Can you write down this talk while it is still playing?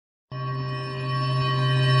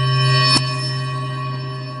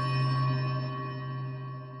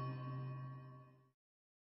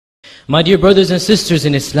My dear brothers and sisters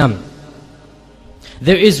in Islam,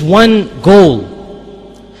 there is one goal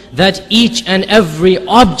that each and every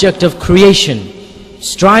object of creation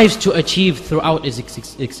strives to achieve throughout its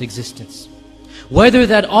existence. Whether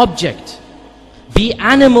that object be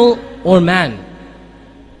animal or man,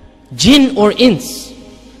 jinn or ins,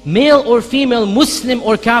 male or female, Muslim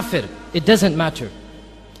or kafir, it doesn't matter.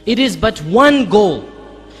 It is but one goal.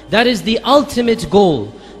 That is the ultimate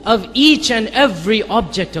goal of each and every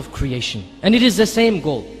object of creation. And it is the same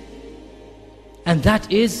goal. And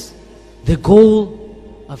that is the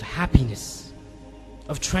goal of happiness,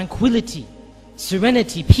 of tranquility,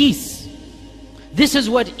 serenity, peace. This is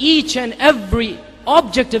what each and every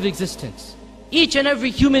object of existence, each and every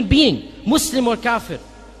human being, Muslim or kafir,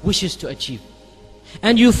 wishes to achieve.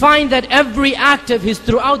 And you find that every act of his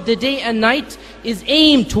throughout the day and night is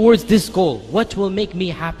aimed towards this goal. What will make me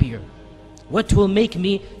happier? What will make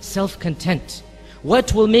me self-content?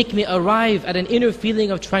 What will make me arrive at an inner feeling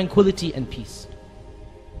of tranquility and peace?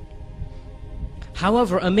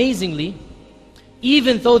 However, amazingly,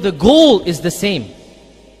 even though the goal is the same,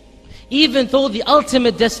 even though the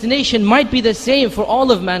ultimate destination might be the same for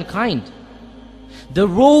all of mankind, the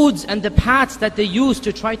roads and the paths that they use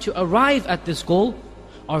to try to arrive at this goal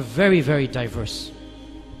are very, very diverse.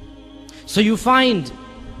 So you find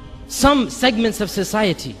some segments of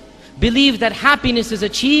society believe that happiness is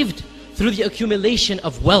achieved through the accumulation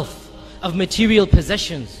of wealth, of material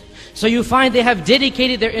possessions. So you find they have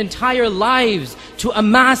dedicated their entire lives to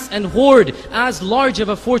amass and hoard as large of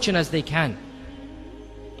a fortune as they can.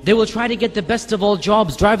 They will try to get the best of all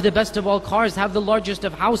jobs, drive the best of all cars, have the largest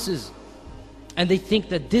of houses. And they think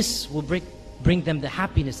that this will bring them the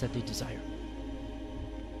happiness that they desire.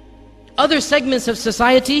 Other segments of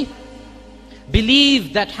society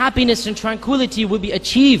believe that happiness and tranquility will be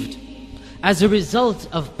achieved as a result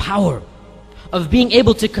of power, of being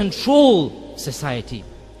able to control society.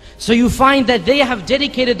 So you find that they have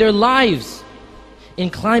dedicated their lives in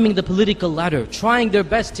climbing the political ladder, trying their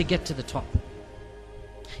best to get to the top.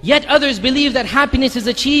 Yet others believe that happiness is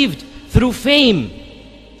achieved through fame,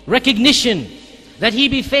 recognition, that he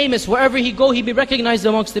be famous, wherever he go, he be recognized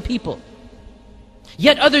amongst the people.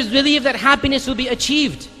 Yet others believe that happiness will be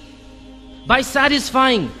achieved by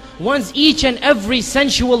satisfying one's each and every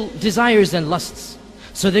sensual desires and lusts.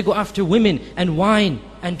 So they go after women and wine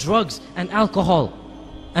and drugs and alcohol,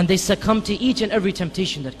 and they succumb to each and every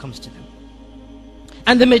temptation that comes to them.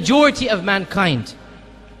 And the majority of mankind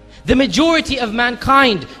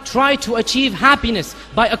try to achieve happiness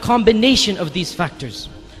by a combination of these factors.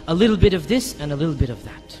 A little bit of this and a little bit of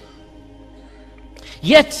that.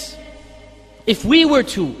 Yet, if we were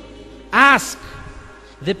to ask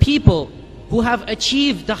the people who have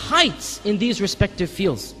achieved the heights in these respective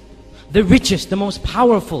fields, the richest, the most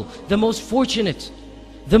powerful, the most fortunate,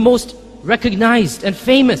 the most recognized and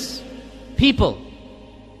famous people,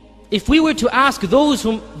 if we were to ask those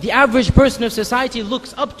whom the average person of society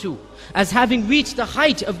looks up to as having reached the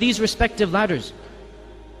height of these respective ladders,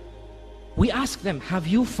 we ask them, have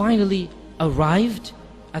you finally arrived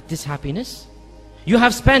at this happiness? You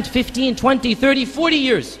have spent 15, 20, 30, 40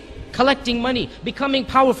 years collecting money, becoming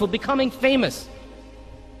powerful, becoming famous.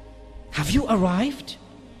 Have you arrived?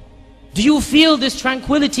 Do you feel this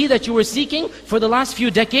tranquility that you were seeking for the last few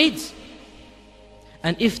decades?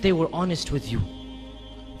 And if they were honest with you,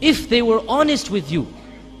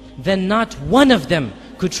 then not one of them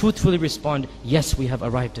could truthfully respond, yes, we have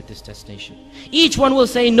arrived at this destination. Each one will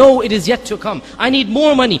say, no, it is yet to come. I need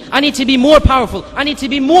more money. I need to be more powerful. I need to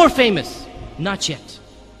be more famous. Not yet.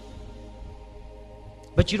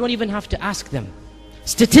 But you don't even have to ask them.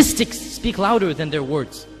 Statistics speak louder than their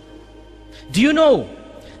words. Do you know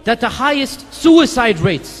that the highest suicide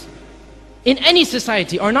rates in any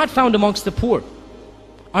society are not found amongst the poor,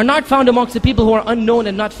 are not found amongst the people who are unknown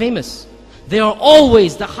and not famous? They are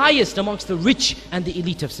always the highest amongst the rich and the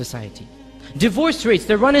elite of society. Divorce rates,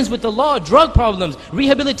 the run-ins with the law, drug problems,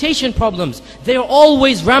 rehabilitation problems, they are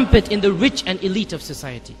always rampant in the rich and elite of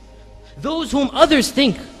society. Those whom others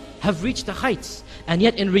think have reached the heights, and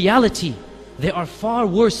yet in reality, they are far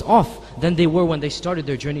worse off than they were when they started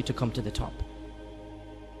their journey to come to the top.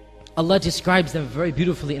 Allah describes them very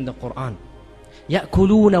beautifully in the Quran.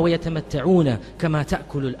 يَأْكُلُونَ وَيَتَمَتَّعُونَ كَمَا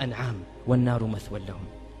تَأْكُلُ الْأَنْعَامُ وَالنَّارُ مَثْوًى لَهُمْ.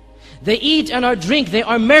 They eat and are drink, they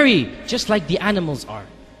are merry, just like the animals are.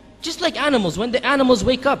 Just like animals, when the animals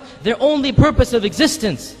wake up, their only purpose of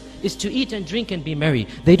existence is to eat and drink and be merry.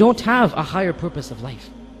 They don't have a higher purpose of life.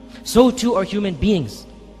 So too are human beings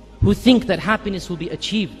who think that happiness will be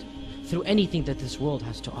achieved through anything that this world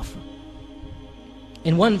has to offer.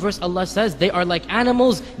 In one verse Allah says, they are like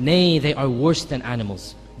animals, nay, they are worse than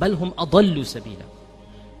animals. بَلْ هُمْ أَضَلُّ سَبِيلًا.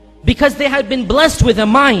 Because they had been blessed with a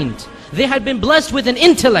mind, they had been blessed with an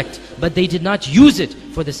intellect, but they did not use it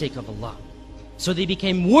for the sake of Allah. So they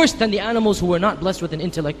became worse than the animals who were not blessed with an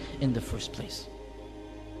intellect in the first place.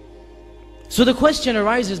 So the question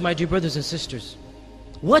arises, my dear brothers and sisters,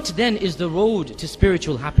 what then is the road to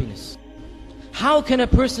spiritual happiness? How can a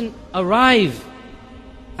person arrive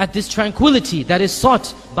at this tranquility that is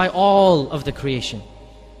sought by all of the creation?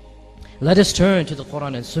 Let us turn to the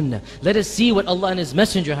Quran and Sunnah. Let us see what Allah and His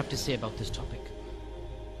Messenger have to say about this topic.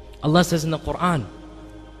 Allah says in the Quran,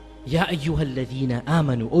 Ya ayyuhal ladhina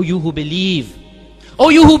amanu, O you who believe. O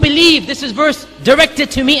you who believe, this is verse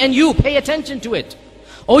directed to me and you, pay attention to it.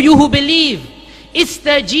 O you who believe,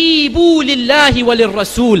 istajibu lillahi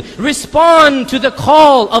walirrasul, respond to the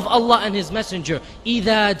call of Allah and His Messenger.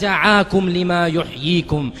 Idha da'akum lima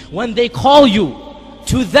yuhyikum, when they call you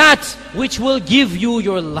to that which will give you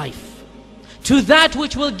your life, to that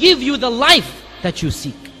which will give you the life that you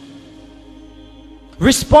seek.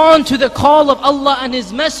 Respond to the call of Allah and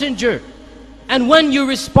His Messenger, and when you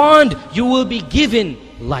respond, you will be given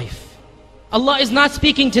life. Allah is not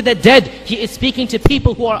speaking to the dead, He is speaking to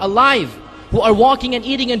people who are alive, who are walking and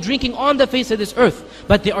eating and drinking on the face of this earth,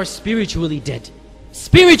 but they are spiritually dead.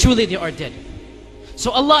 Spiritually they are dead.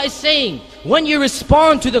 So Allah is saying, when you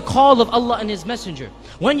respond to the call of Allah and His Messenger,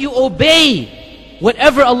 when you obey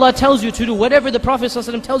whatever Allah tells you to do, whatever the Prophet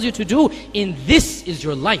ﷺ tells you to do, in this is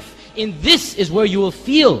your life. In this is where you will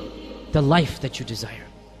feel the life that you desire.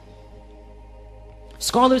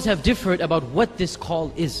 Scholars have differed about what this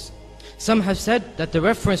call is. Some have said that the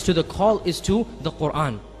reference to the call is to the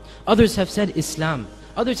Quran. Others have said Islam.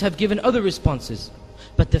 Others have given other responses.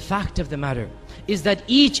 But the fact of the matter is that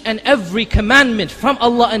each and every commandment from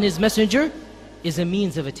Allah and His Messenger is a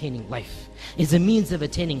means of attaining life, is a means of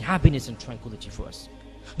attaining happiness and tranquility for us.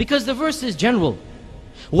 Because the verse is general.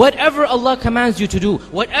 Whatever Allah commands you to do,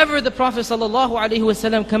 whatever the Prophet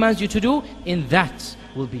ﷺ commands you to do, in that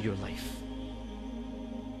will be your life.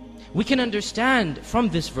 We can understand from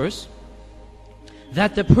this verse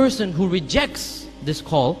that the person who rejects this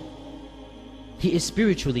call, he is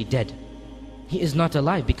spiritually dead. He is not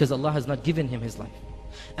alive because Allah has not given him his life.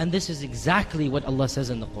 And this is exactly what Allah says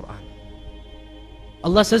in the Quran.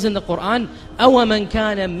 Allah says in the Quran, أَوَمَنْ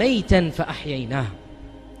كَانَ مَيْتًا فَأَحْيَيْنَاهُ.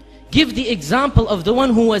 Give the example of the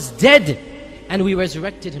one who was dead and we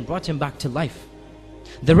resurrected him, brought him back to life.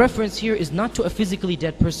 The reference here is not to a physically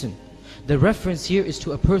dead person. The reference here is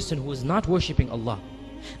to a person who was not worshipping Allah.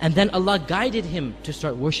 And then Allah guided him to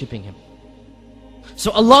start worshipping Him.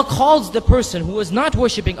 So Allah calls the person who was not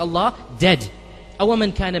worshipping Allah dead.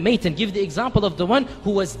 أَوَمَنْ كَانَ مَيْتًا. Give the example of the one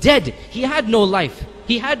who was dead. He had no life.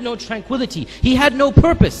 He had no tranquility. He had no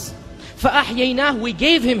purpose. فَأَحْيَيْنَاهُ. We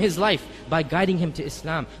gave him his life by guiding him to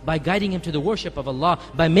Islam, by guiding him to the worship of Allah,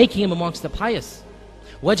 by making him amongst the pious.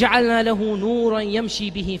 وَجَعَلْنَا لَهُ نُورًا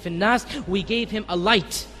يَمْشِي بِهِ فِي النَّاسِ. We gave him a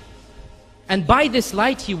light. And by this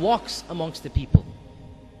light he walks amongst the people.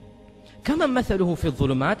 كَمَنْ مَثَلُهُ فِي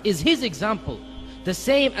الظُّلُمَاتِ. Is his example the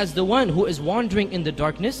same as the one who is wandering in the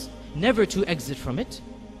darkness, never to exit from it?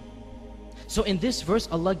 So in this verse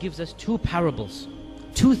Allah gives us two parables,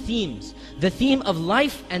 two themes. The theme of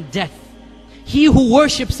life and death. He who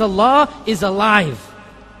worships Allah is alive.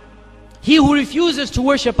 He who refuses to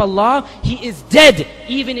worship Allah, he is dead,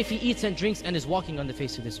 even if he eats and drinks and is walking on the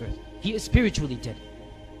face of this earth. He is spiritually dead.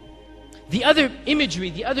 The other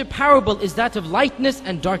imagery, the other parable is that of lightness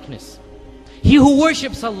and darkness. He who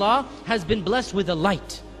worships Allah has been blessed with a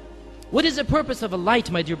light. What is the purpose of a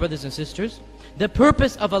light, my dear brothers and sisters? The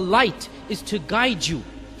purpose of a light is to guide you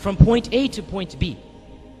from point A to point B.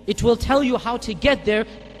 It will tell you how to get there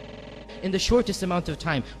in the shortest amount of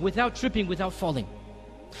time, without tripping, without falling.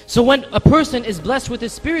 So when a person is blessed with a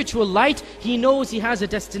spiritual light, he knows he has a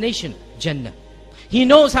destination, Jannah. He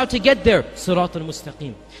knows how to get there, Sirat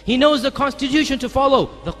al-Mustaqim. He knows the constitution to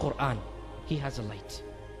follow, the Quran. He has a light.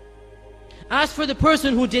 As for the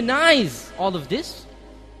person who denies all of this,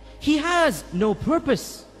 he has no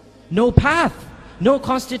purpose, no path, no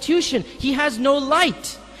constitution. He has no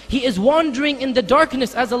light. He is wandering in the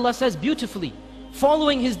darkness, as Allah says beautifully,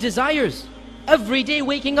 following his desires, every day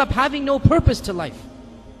waking up, having no purpose to life.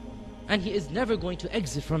 And he is never going to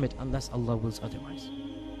exit from it unless Allah wills otherwise.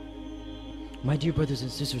 My dear brothers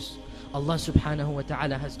and sisters, Allah subhanahu wa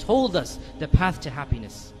ta'ala has told us the path to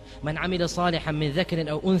happiness. من عمل صالحا من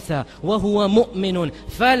ذكر أو أنثى وهو مؤمن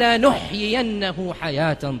فلنحيينه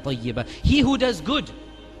حياة طيبة. He who does good,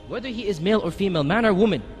 whether he is male or female, man or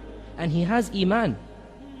woman, and he has iman,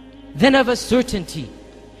 then of a certainty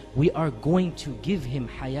we are going to give him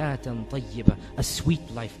حياة طيبة, a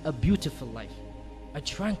sweet life, a beautiful life, a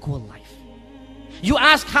tranquil life. You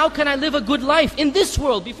ask, how can I live a good life in this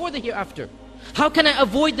world before the hereafter? How can I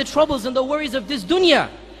avoid the troubles and the worries of this dunya?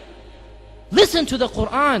 Listen to the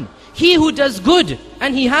Quran. He who does good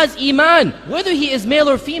and he has iman, whether he is male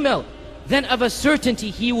or female, then of a certainty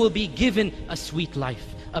he will be given a sweet life,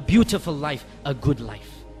 a beautiful life, a good life.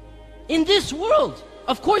 In this world,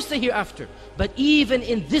 of course the hereafter, but even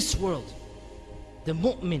in this world, the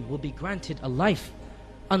mu'min will be granted a life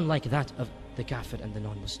unlike that of the kafir and the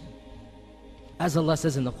non-Muslim. As Allah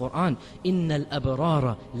says in the Quran, إِنَّ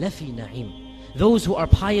الْأَبْرَارَ لَفِي نَعِيمٍ. Those who are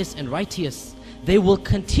pious and righteous, they will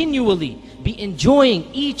continually be enjoying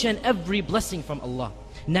each and every blessing from Allah.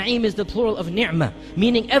 Na'im is the plural of ni'mah,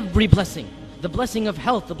 meaning every blessing. The blessing of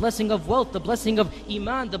health, the blessing of wealth, the blessing of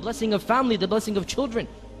iman, the blessing of family, the blessing of children.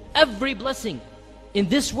 Every blessing in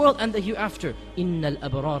this world and the hereafter. إِنَّ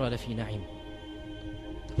الْأَبْرَارَ لَفِي نَعِيمٍ.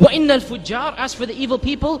 وَإِنَّ الْفُجَّارَ. As for the evil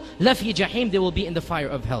people, لَفِي جَحِيمٍ. They will be in the fire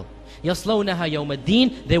of hell. يَصْلَوْنَهَا يَوْمَ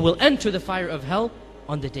الدِّينِ. They will enter the fire of hell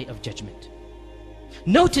on the day of judgment.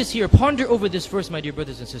 Notice here, ponder over this verse, my dear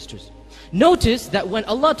brothers and sisters. Notice that when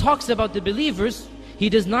Allah talks about the believers, He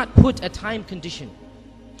does not put a time condition.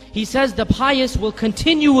 He says the pious will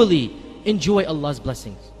continually enjoy Allah's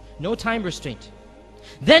blessings. No time restraint.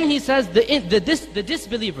 Then He says the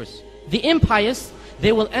disbelievers, the impious,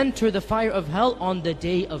 they will enter the fire of hell on the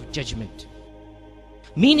day of judgment.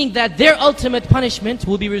 Meaning that their ultimate punishment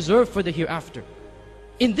will be reserved for the hereafter.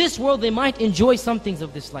 In this world they might enjoy some things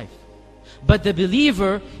of this life. But the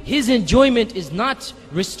believer, his enjoyment is not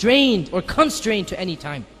restrained or constrained to any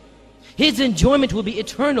time. His enjoyment will be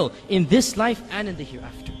eternal in this life and in the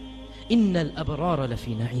hereafter. إِنَّ الْأَبْرَارَ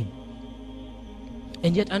لَفِي نَعِيمٍ.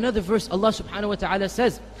 And yet another verse, Allah subhanahu wa ta'ala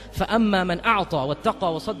says, فَأَمَّا مَنْ أَعْطَى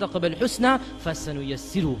وَاتَّقَى وَصَدَّقَ بِالْحُسْنَى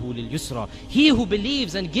فَسَنُيَسِّرُهُ لِلْيُسْرَى. He who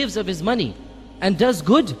believes and gives of his money and does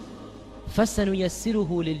good, فَسَنُيَسِّرُهُ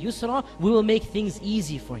لِلْيُسْرَى. We will make things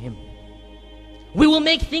easy for him. We will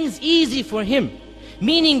make things easy for him.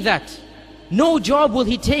 Meaning that no job will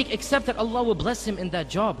he take except that Allah will bless him in that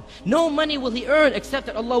job. No money will he earn except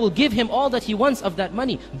that Allah will give him all that he wants of that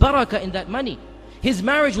money. Barakah in that money. His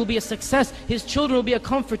marriage will be a success. His children will be a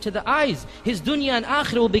comfort to the eyes. His dunya and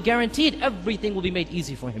akhirah will be guaranteed. Everything will be made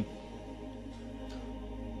easy for him.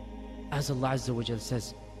 As Allah Azza wa Jal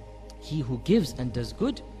says, he who gives and does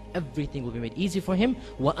good, everything will be made easy for him.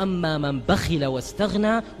 وَأَمَّا مَنْ بَخِلَ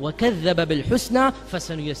وَاسْتَغْنَى وَكَذَّبَ بِالْحُسْنَى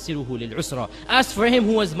فَسَنُيَسِّرُهُ لِلْعُسْرَى. As for him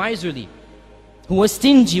who was miserly, who was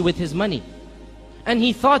stingy with his money, and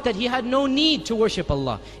he thought that he had no need to worship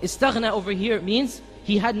Allah. Istaghna over here means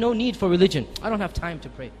he had no need for religion. I don't have time to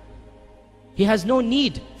pray. He has no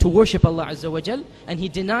need to worship Allah Azza wa Jal, and he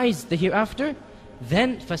denies the hereafter.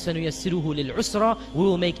 Then فَسَنُيَسِّرُهُ لِلْعُسْرَى. We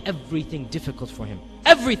will make everything difficult for him.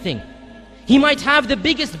 Everything. He might have the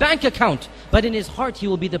biggest bank account, but in his heart he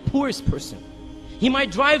will be the poorest person. He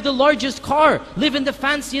might drive the largest car, live in the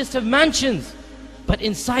fanciest of mansions, but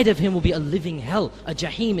inside of him will be a living hell, a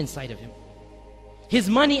jahim inside of him. His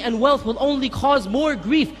money and wealth will only cause more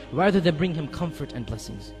grief rather than bring him comfort and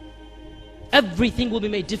blessings. Everything will be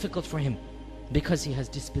made difficult for him because he has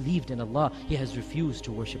disbelieved in Allah. He has refused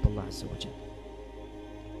to worship Allah Azza wa Jal.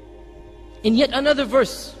 In yet another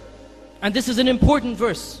verse, and this is an important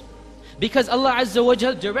verse, because Allah Azza wa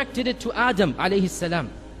Jal directed it to Adam alayhi salam.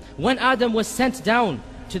 When Adam was sent down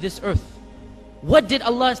to this earth, what did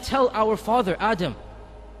Allah tell our father Adam?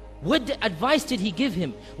 What advice did He give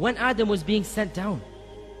him when Adam was being sent down?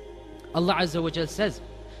 Allah Azza wa Jal says,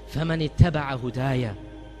 فَمَنِ اتَّبَعَ هُدَايَ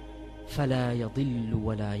فَلَا يَضِلُّ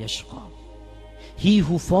وَلَا يَشْقَى. He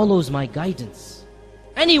who follows my guidance,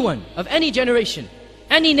 anyone of any generation,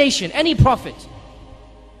 any nation, any prophet,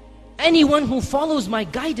 anyone who follows my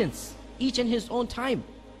guidance, each in his own time,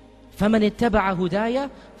 فَمَنِ اتَّبَعَ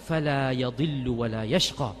هُدَايَ فَلَا يَضِلُّ وَلَا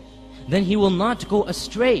يَشْقَى. Then he will not go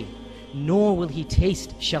astray, nor will he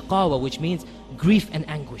taste shaqawa, which means grief and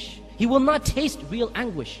anguish. He will not taste real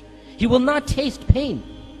anguish. He will not taste pain.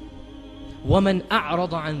 وَمَنْ أَعْرَضَ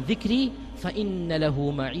عَنْ ذِكْرِي فَإِنَّ لَهُ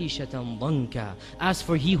مَعِيشَةً ضَنْكًا. As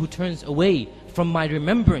for he who turns away from my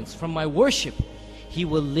remembrance, from my worship, he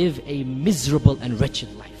will live a miserable and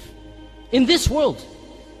wretched life. In this world,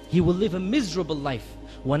 he will live a miserable life.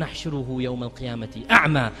 وَنَحْشُرُهُ يَوْمَ الْقِيَامَةِ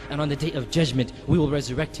أَعْمَى. And on the day of judgment, we will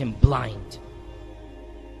resurrect him blind.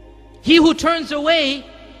 He who turns away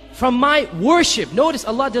from my worship. Notice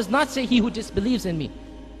Allah does not say he who disbelieves in me.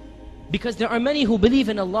 Because there are many who believe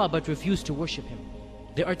in Allah but refuse to worship Him.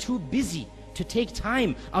 They are too busy to take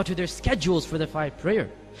time out of their schedules for the 5 prayer.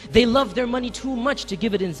 They love their money too much to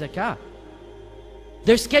give it in zakah.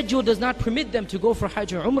 Their schedule does not permit them to go for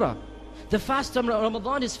Hajj or Umrah. The fast of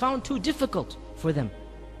Ramadan is found too difficult for them.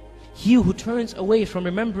 He who turns away from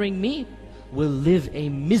remembering me, will live a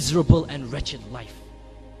miserable and wretched life.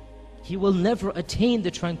 He will never attain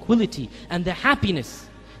the tranquility and the happiness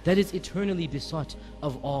that is eternally besought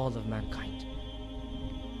of all of mankind.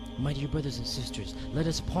 My dear brothers and sisters, let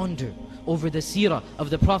us ponder over the seerah of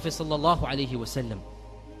the Prophet ﷺ.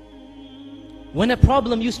 When a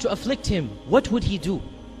problem used to afflict him, what would he do?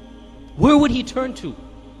 Where would he turn to?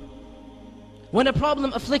 When a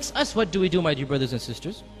problem afflicts us, what do we do, my dear brothers and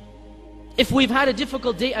sisters? If we've had a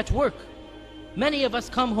difficult day at work, many of us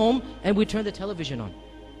come home and we turn the television on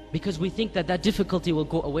because we think that that difficulty will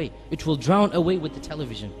go away. It will drown away with the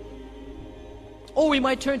television. Or we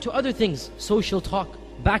might turn to other things, social talk,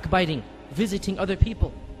 backbiting, visiting other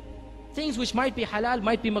people. Things which might be halal,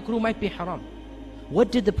 might be makruh, might be haram.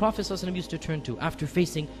 What did the Prophet ﷺ used to turn to after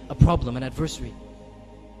facing a problem, an adversary?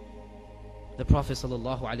 The Prophet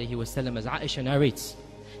ﷺ, as Aisha narrates,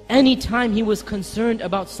 anytime he was concerned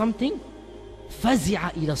about something,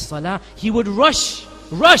 فَزِعَ إِلَى الصَّلَاةِ, he would rush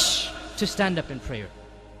to stand up in prayer.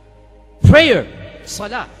 Prayer,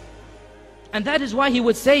 salah. And that is why he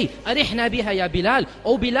would say, أَرِحْنَا بِهَا يَا Bilal,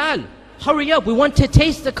 O Bilal, hurry up, we want to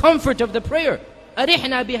taste the comfort of the prayer.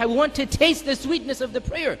 أَرِحْنَا بِهَا, we want to taste the sweetness of the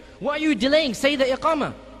prayer. Why are you delaying? Say the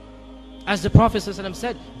iqamah. As the Prophet ﷺ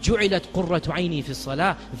said, جُعِلَتْ قُرَّةُ عَيْنِي فِي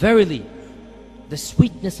الصَّلَاةِ, verily, the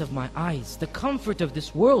sweetness of my eyes, the comfort of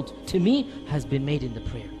this world, to me, has been made in the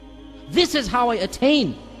prayer. This is how I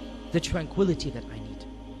attain the tranquility that I need.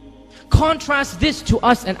 Contrast this to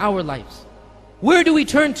us and our lives. Where do we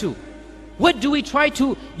turn to? What do we try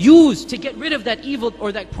to use to get rid of that evil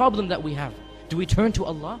or that problem that we have? Do we turn to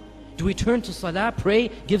Allah? Do we turn to salah, pray,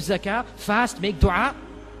 give zakah, fast, make dua?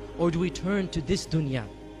 Or do we turn to this dunya?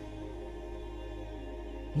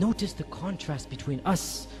 Notice the contrast between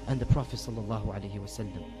us and the Prophet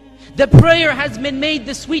ﷺ. The prayer has been made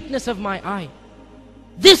the sweetness of my eye.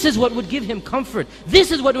 This is what would give him comfort. This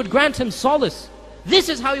is what would grant him solace. This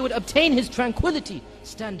is how he would obtain his tranquility.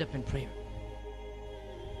 Stand up in prayer.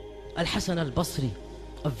 Al-Hasan al-Basri,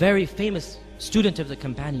 a very famous student of the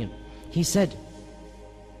companion, he said,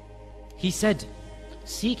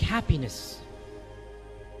 seek happiness.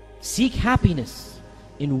 Seek happiness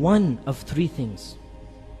in one of three things.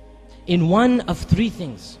 In one of three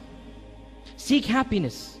things. Seek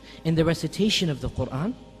happiness in the recitation of the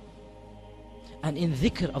Quran, and in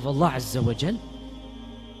dhikr of Allah Azza wa Jal,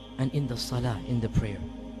 and in the salah, in the prayer.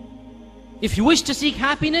 If you wish to seek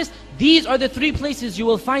happiness, these are the three places you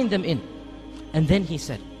will find them in. And then he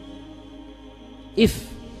said,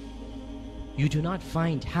 if you do not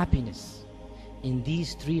find happiness in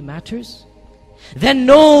these three matters, then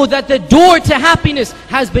know that the door to happiness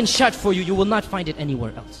has been shut for you. You will not find it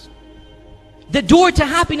anywhere else. The door to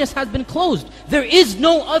happiness has been closed. There is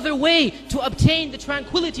no other way to obtain the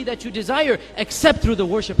tranquility that you desire except through the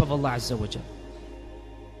worship of Allah Azza wa Jal.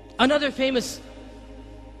 Another famous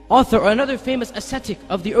author, or another famous ascetic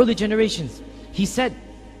of the early generations, he said,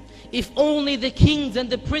 if only the kings and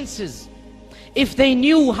the princes, if they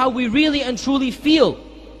knew how we really and truly feel,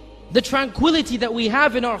 the tranquility that we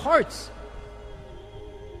have in our hearts,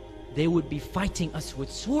 they would be fighting us with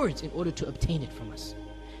swords in order to obtain it from us.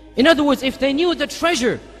 In other words, if they knew the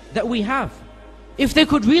treasure that we have, if they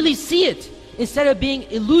could really see it, instead of being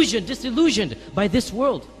disillusioned by this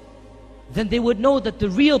world, then they would know that the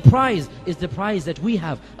real prize is the prize that we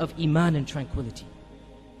have of iman and tranquility.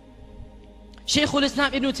 Shaykh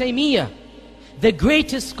al-Islam Ibn Taymiyyah, the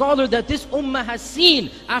greatest scholar that this ummah has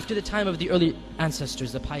seen after the time of the early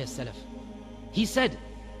ancestors, the pious Salaf, he said,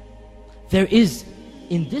 there is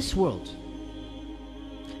in this world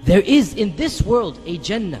a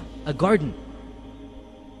Jannah, a garden.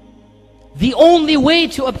 The only way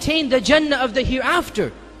to obtain the Jannah of the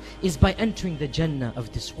hereafter is by entering the Jannah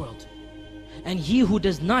of this world. And he who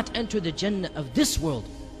does not enter the Jannah of this world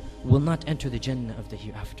will not enter the Jannah of the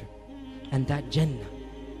hereafter. And that Jannah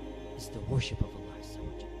is the worship of Allah.